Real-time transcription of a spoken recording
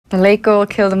The late goal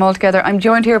killed them all together. I'm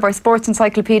joined here by Sports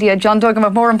Encyclopedia John Duggan,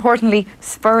 but more importantly,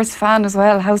 Spurs fan as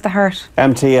well. How's the heart?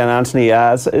 MT and Anthony,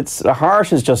 the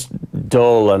heart is just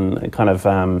dull and kind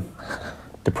of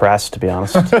depressed, to be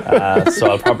honest.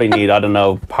 So I'll probably need, I don't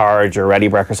know, porridge or ready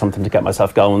break or something to get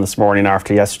myself going this morning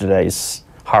after yesterday's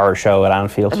horror show at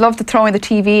Anfield. I'd love to throwing the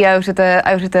TV out of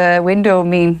the window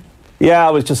mean. Yeah,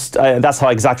 I was just, that's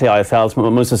exactly how I felt.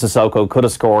 Moussa Sissoko could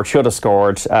have scored, should have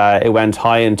scored. It went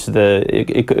high into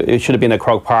it should have been a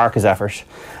Croke Park's effort.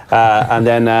 And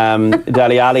then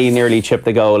Dele Alli nearly chipped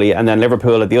the goalie. And then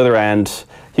Liverpool at the other end,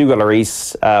 Hugo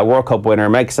Lloris, World Cup winner,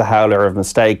 makes a howler of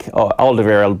mistake.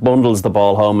 Alderweireld bundles the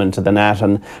ball home into the net,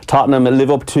 and Tottenham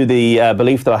live up to the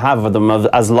belief that I have of them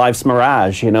as life's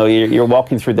mirage. You know, you're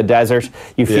walking through the desert,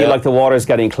 you feel like the water's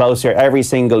getting closer every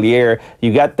single year.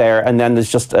 You get there, and then there's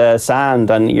just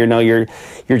sand, and you're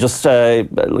just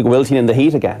wilting in the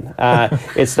heat again.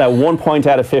 It's now 1 point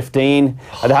out of 15.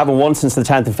 They haven't won since the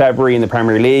 10th of February in the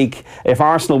Premier League. If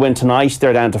Arsenal win tonight,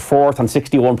 they're down to 4th on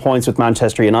 61 points with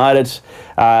Manchester United.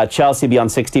 Chelsea be on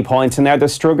 60 points, and now they're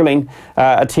struggling.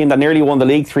 A team that nearly won the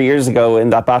league 3 years ago in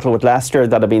that battle with Leicester,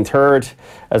 that have been third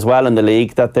as well in the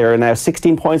league, that they're now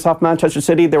 16 points off Manchester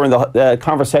City. They were in the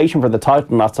conversation for the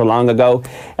title not so long ago.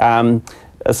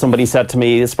 As somebody said to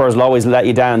me, Spurs will always let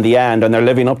you down in the end, and they're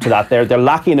living up to that. They're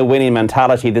lacking a winning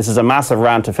mentality. This is a massive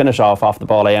rant to finish off the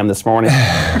ball AM this morning.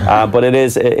 But it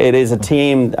is a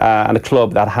team and a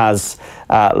club that has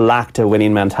lacked a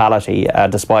winning mentality,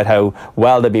 despite how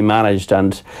well they've been managed,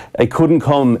 and it couldn't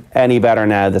come any better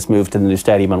now, this move to the new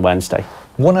stadium on Wednesday.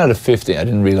 1 out of 50, I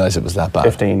didn't realise it was that bad.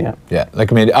 15, yeah. Yeah,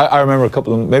 like, I mean, I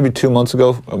remember maybe 2 months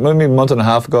ago, maybe a month and a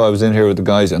half ago, I was in here with the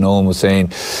guys and Owen was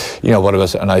saying, you know, what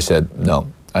about, and I said, no.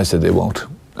 I said, they won't.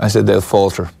 I said, they'll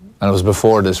falter. And it was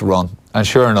before this run. And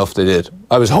sure enough, they did.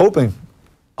 I was hoping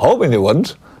they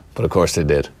wouldn't, but of course they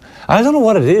did. And I don't know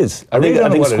what it is. I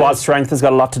think squad strength has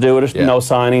got a lot to do with it. Yeah. No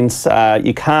signings.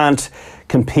 You can't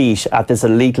compete at this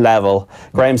elite level.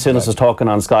 Graham Souness was talking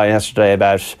on Sky yesterday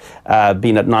about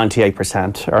being at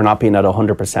 98% or not being at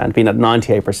 100%, being at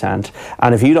 98%.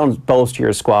 And if you don't bolster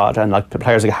your squad, and like the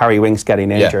players like Harry Winks getting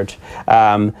injured,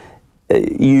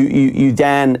 you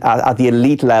then at the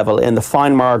elite level in the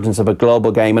fine margins of a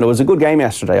global game, and it was a good game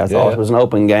yesterday. I thought it was an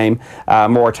open game,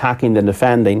 more attacking than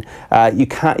defending. You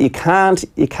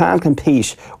can't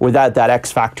compete without that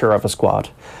X factor of a squad,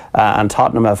 and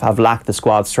Tottenham have lacked the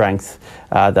squad strength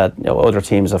that other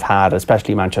teams have had,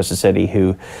 especially Manchester City,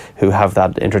 who have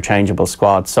that interchangeable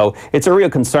squad. So it's a real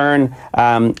concern.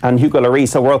 And Hugo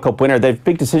Lloris, a World Cup winner, they've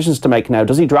big decisions to make now.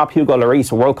 Does he drop Hugo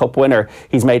Lloris, a World Cup winner?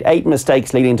 He's made 8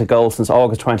 mistakes leading to goals since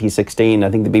August 2016. I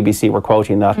think the BBC were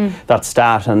quoting that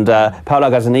stat. And Paulo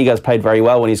Gazzaniga has played very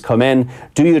well when he's come in.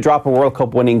 Do you drop a World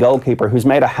Cup winning goalkeeper who's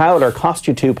made a howler, cost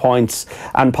you 2 points,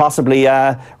 and possibly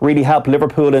really help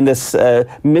Liverpool in this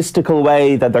mystical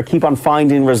way that they keep on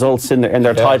finding results in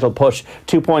their title push?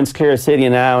 2 points clear City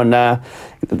now, and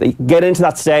get into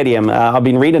that stadium. I've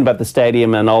been reading about the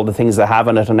stadium and all the things they have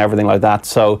in it and everything like that.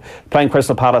 So playing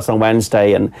Crystal Palace on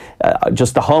Wednesday, and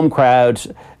just the home crowd,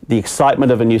 the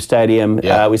excitement of a new stadium.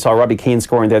 We saw Robbie Keane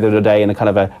scoring the other day in a kind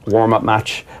of a warm-up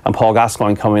match, and Paul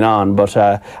Gascoigne coming on. But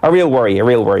a real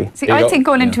worry. See, I think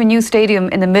going into a new stadium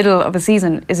in the middle of a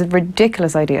season is a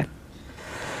ridiculous idea.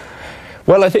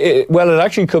 Well, it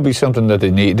actually could be something that they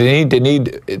need.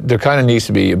 There kind of needs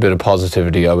to be a bit of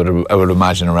positivity, I would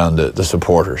imagine, around the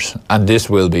supporters, and this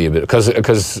will be a bit, because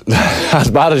as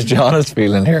bad as John is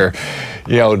feeling here,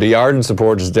 you know, the ardent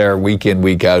supporters there week in,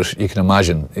 week out. You can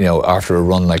imagine, you know, after a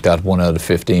run like that, 1 out of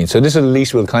 15. So this at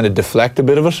least will kind of deflect a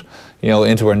bit of it, you know,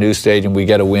 into our new stadium. We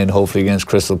get a win, hopefully, against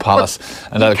Crystal Palace.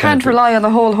 But you can't rely on the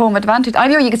whole home advantage. I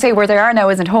know you could say where they are now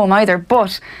isn't home either,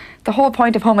 but the whole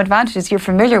point of home advantage is you're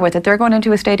familiar with it. They're going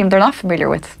into a stadium they're not familiar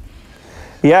with.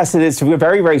 Yes, it is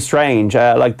very, very strange.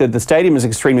 Like the stadium is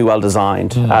extremely well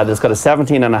designed. There's got a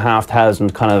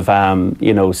 17,500 kind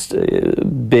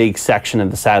of big section in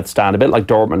the south stand, a bit like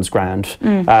Dortmund's ground.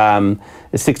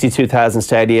 A 62,000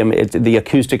 stadium. The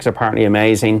acoustics are apparently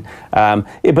amazing. What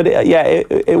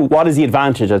is the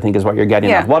advantage, I think, is what you're getting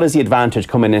at. What is the advantage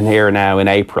coming in here now in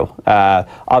April?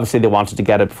 Obviously, they wanted to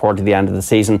get it before to the end of the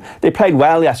season. They played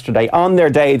well yesterday. On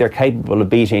their day, they're capable of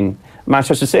beating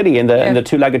Manchester City in the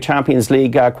two-legged Champions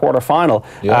League quarter-final.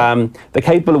 They're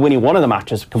capable of winning one of the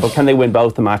matches, but can they win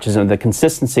both the matches? And the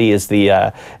consistency is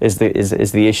the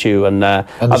issue, and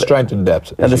the strength and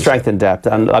depth. And the strength and depth.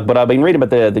 And but I've been reading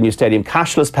about the new stadium.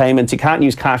 Cashless payments. You can't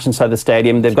use cash inside the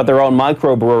stadium. They've got their own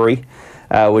microbrewery.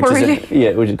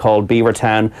 Which is called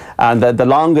Beavertown, and the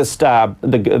longest, I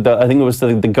think it was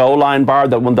the goal line bar,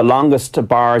 that one of the longest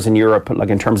bars in Europe, like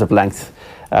in terms of length.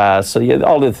 So yeah,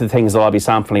 all of the things I'll be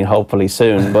sampling hopefully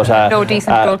soon. But no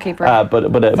decent goalkeeper.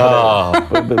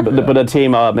 But a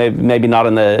team maybe not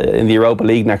in the Europa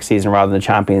League next season rather than the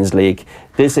Champions League.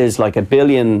 This is like £1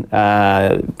 billion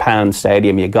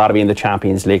stadium. You've got to be in the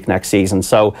Champions League next season.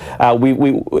 So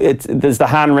there's the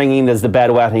hand wringing, there's the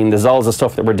bedwetting, there's all the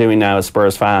stuff that we're doing now as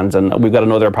Spurs fans, and we've got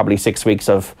another probably 6 weeks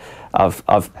of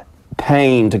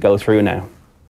pain to go through now.